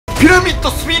ピラミッド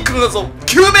スフィンクスの謎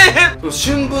究明編。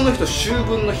春分の日と秋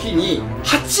分の日に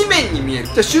8面に見える。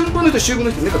じゃあ春分の日と秋分の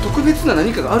日ってなんか特別な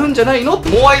何かがあるんじゃないのって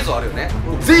モアイ像あるよね。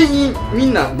全員み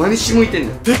んな真西向いてん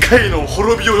だよ。世界の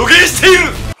滅びを予言している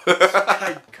は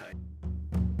いど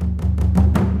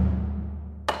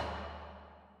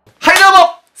うも、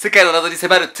世界の謎に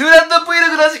迫るトゥーランド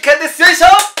Vlog の時間です。よいしょ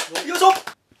よいしょ。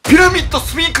ピラミッド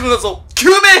スフィンクスの謎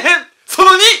究明編その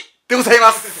2でござい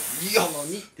ます。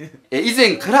以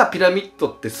前からピラミッド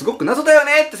ってすごく謎だよ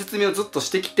ねって説明をずっとし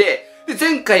てきて、で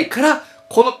前回から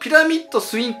このピラミッド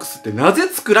スフィンクスってなぜ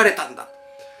作られたんだ、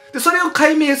でそれを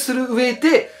解明する上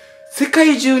で世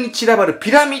界中に散らばる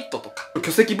ピラミッドとか巨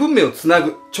石文明をつな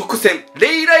ぐ直線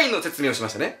レイラインの説明をしま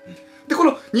したね。でこ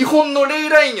の日本のレイ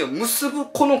ラインを結ぶ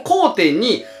この交点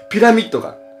にピラミッド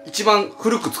が一番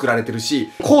古く作られてるし、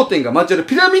交点が交わる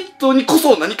ピラミッドにこ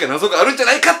そ何か謎があるんじゃ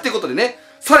ないかっていうことでね、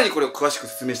さらにこれを詳しく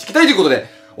説明していきたいということで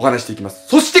お話していきます。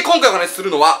そして今回お話しす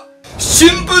るのは春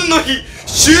分の日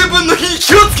秋分の日に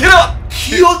気をつけろ。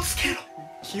気をつけろ。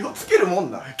気をつけるも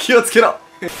んな。気をつけろ。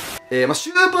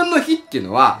秋分の日っていう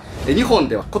のは日本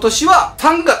では今年は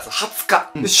3月20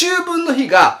日、秋分の日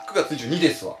が9月22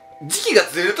ですわ。時期が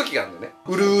ずれる時があるんだよね。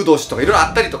うるう年とかいろいろあ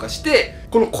ったりとかして、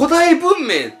この古代文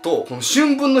明とこの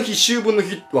春分の日秋分の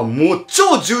日はもう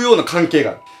超重要な関係が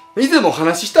ある。以前もお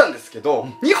話ししたんですけど、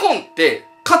日本って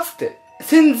かつて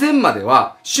戦前まで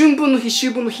は春分の日秋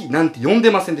分の日なんて呼ん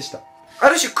でませんでした。あ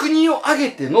る種国を挙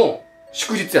げての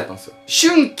祝日やったんですよ。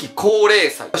春季皇霊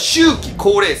祭、秋季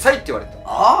皇霊祭って言われた。あ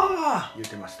あ言っ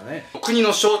てましたね。国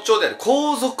の象徴である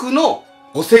皇族の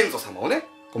ご先祖様をね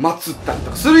祀ったりと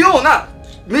かするような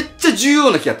めっちゃ重要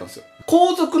な日やったんですよ。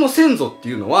皇族の先祖って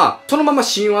いうのはそのまま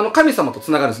神話の神様と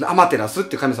繋がるんですね。アマテラスっ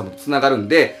ていう神様と繋がるん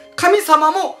で、神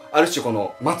様もある種こ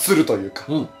の祀るというか、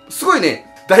すごいね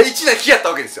大事な日やった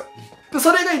わけですよ。で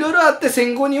それがいろいろあって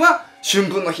戦後には春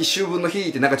分の日秋分の日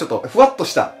ってなんかちょっとふわっと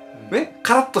したね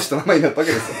カラッとした名前になったわ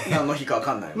けですよ。何の日かわ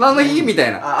かんない。何の日みた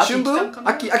いな。春分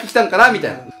秋来たんかなみた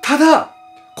いな。ただ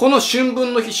この春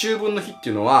分の日秋分の日って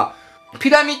いうのはピ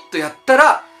ラミッドやった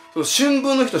ら春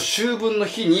分の日と秋分の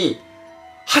日に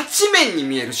8面に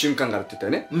見える瞬間があるって言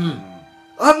ったよね。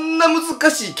あんな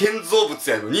難しい建造物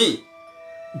やのに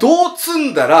どう積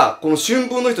んだらこの春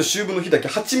分の日と秋分の日だけ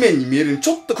8面に見えるようにち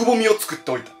ょっとくぼみを作っ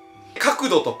ておいた。角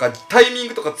度とかタイミン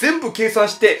グとか全部計算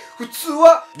して普通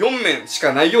は4面し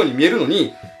かないように見えるの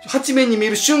に8面に見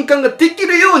える瞬間ができ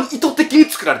るように意図的に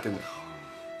作られてるのよ。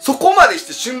そこまでし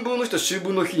て春分の日と秋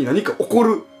分の日に何か起こ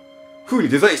る風に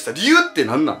デザインした理由って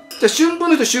何なん？じゃあ春分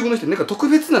の日と秋分の日って何か特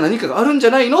別な何かがあるんじ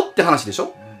ゃないのって話でし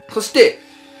ょ。そして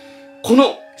こ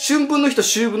の春分の日と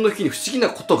秋分の日に不思議な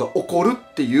ことが起こる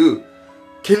っていう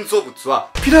建造物は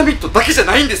ピラミッドだけじゃ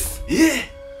ないんです。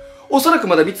おそらく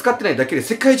まだ見つかってないだけで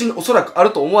世界中におそらくあ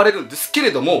ると思われるんですけ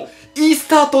れども、イース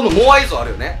ター島のモアイ像あ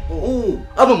るよね。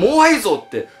あのモアイ像っ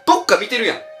てどっか見てる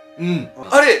やん。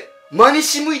あれ真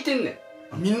西向いてんね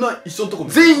ん。みんな一緒のとこ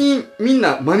全員みん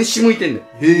な真西向いてんねん。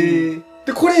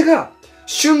でこれが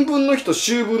春分の日と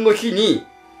秋分の日に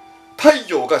太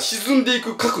陽が沈んでい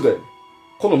く角度やねん。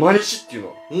この真西っていうの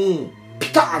はピ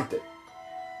ターンって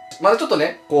まだちょっと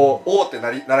ねこうおーって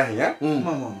ならへんやん。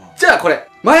じゃあこれ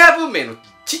マヤ文明の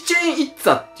チチェンイッツ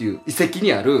ァっていう遺跡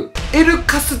にあるエル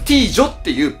カスティージョっ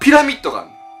ていうピラミッドがある。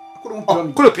これも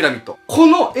ピラミッド。こ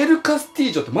のエルカスティ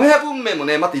ージョってマヤ文明も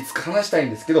ねまたいつか話したいん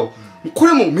ですけど、こ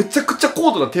れもめちゃくちゃ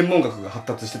高度な天文学が発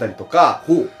達してたりとか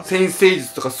占星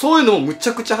術とかそういうのもむち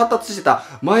ゃくちゃ発達してた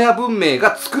マヤ文明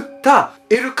が作った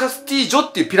エルカスティージョ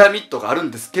っていうピラミッドがある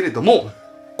んですけれども、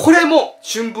これも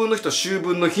春分の日と秋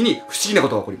分の日に不思議なこ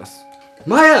とが起こります。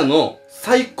マヤの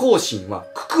最高神は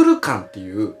ククルカンって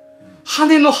いう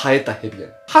羽の生えた蛇や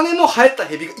ね。羽の生えた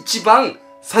蛇が一番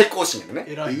最高神や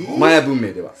ね。マヤ文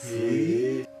明では。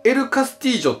エルカステ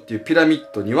ィージョっていうピラミッ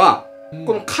ドには、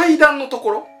この階段のと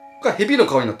ころが蛇の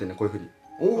顔になってんねん、こういう風に。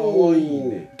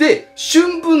で、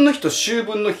春分の日と秋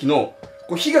分の日の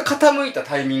こう日が傾いた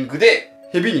タイミングで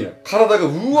蛇になる。体がう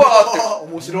わーっ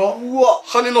て。面白い。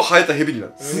羽の生えた蛇にな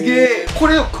る。すげえ。こ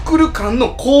れをククルカン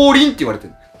の降臨って言われて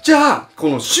る。じゃあ、こ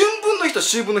の春分の日と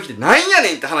秋分の日って何や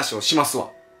ねんって話をしますわ。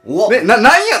ね、なん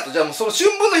やと、じゃあもうその春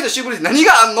分の日と秋分の日何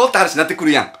があんのって話になってく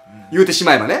るやん。言うてし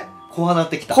まえばね。こうなっ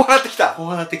てきた。こうなってきた。こ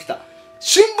うなってきた。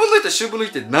春分の日と秋分の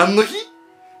日って何の日っ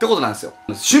てことなんですよ。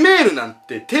シュメールなん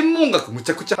て天文学む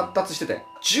ちゃくちゃ発達してて、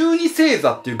12星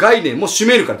座っていう概念もシュ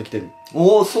メールからできてる。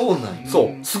そうなんや。そ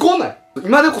う。すごない？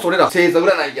今でこそ俺ら星座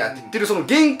占いやって言ってるその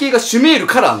原型がシュメール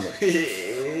からあんのよ。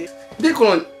で、こ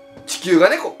の地球が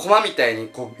ね、こう、コマみたいに、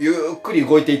こう、ゆっくり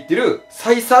動いていってる、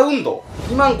歳差運動。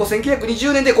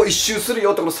25,920年でこう一周する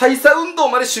よって、この歳差運動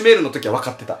までシュメールの時は分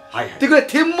かってた。はいはい。ってぐらい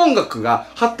天文学が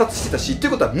発達してたし、ってい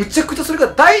うことはむちゃくちゃそれが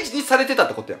大事にされてたっ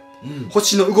てことや。うん。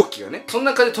星の動きがね。その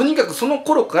中でとにかくその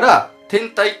頃から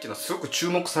天体っていうのはすごく注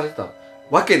目されてた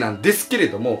わけなんですけれ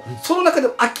ども、その中で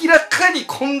も明らかに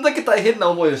こんだけ大変な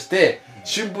思いをして、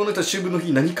春分の日と秋分の日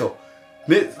に何かを、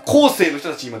ね、後世の人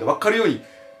たちにまで分かるように、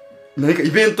何か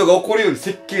イベントが起こるように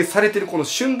設計されてるこの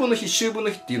春分の日、秋分の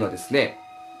日っていうのはですね、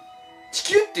地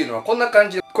球っていうのはこんな感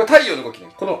じで、これ太陽の動きね。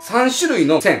この3種類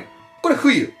の線。これ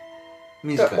冬。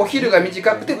お昼が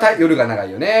短くて夜が長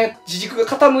いよね。地軸が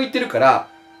傾いてるから、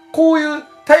こういう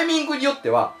タイミングによって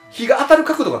は、日が当たる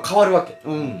角度が変わるわけ。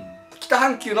うん。北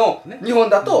半球の日本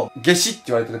だと、夏至って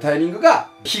言われてるタイミングが、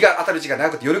日が当たる時間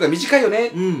長くて夜が短いよ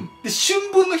ね。うん。で、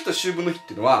春分の日と秋分の日っ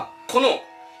ていうのは、この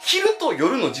昼と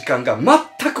夜の時間が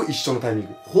全く一緒のタイミン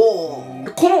グ。ほ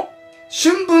でこの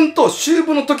春分と秋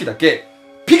分の時だけ、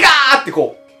ピカーって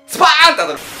こう、スパーンって当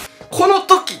たる。この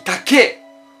時だけ、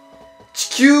地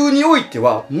球において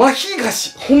は、真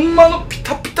東、ほんまのピ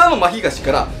タピタの真東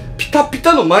から、ピタピ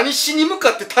タの真西に向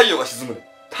かって太陽が沈むね。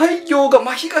太陽が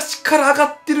真東から上が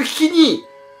ってる日に、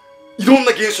いろん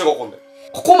な現象が起こるんだよ。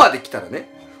ここまで来たらね、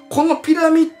このピラ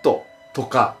ミッドと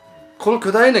か、この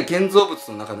巨大な建造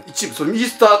物の中の一部、それイー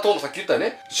スター島もさっき言ったよ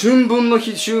ね。春分の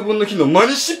日、秋分の日の真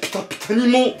西ピタピタに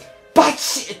も、バ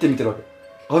チーって見てるわけ。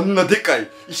あんなでかい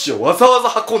石をわざわ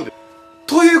ざ運んで。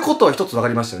ということは一つ分か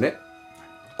りましたよね。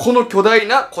この巨大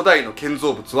な古代の建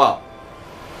造物は、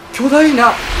巨大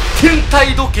な天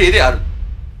体時計である。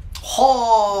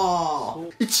は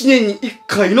あ。一年に一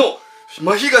回の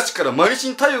真東から真西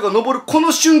に太陽が昇るこ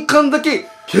の瞬間だけ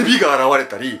蛇が現れ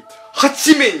たり、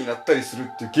八面になったりする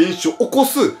っていう現象を起こ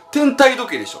す天体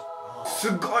時計でしょ。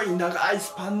すごい長い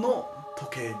スパンの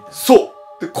時計みたいな。そ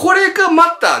う。で、これがま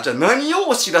た、じゃあ何を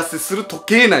お知らせする時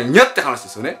計なんやって話で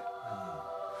すよね。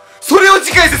それを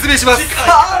次回説明します。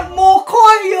あー、もう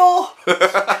怖いよ。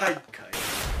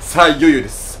さあ、いよいよで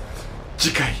す。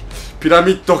次回、ピラ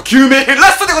ミッド救命編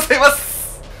ラストでございま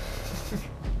す。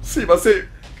すいません。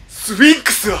スフィン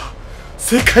クスは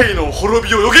世界の滅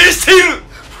びを予言している。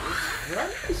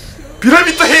ピラ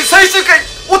ミッド編最終回、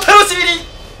お楽しみに。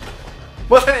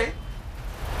またね。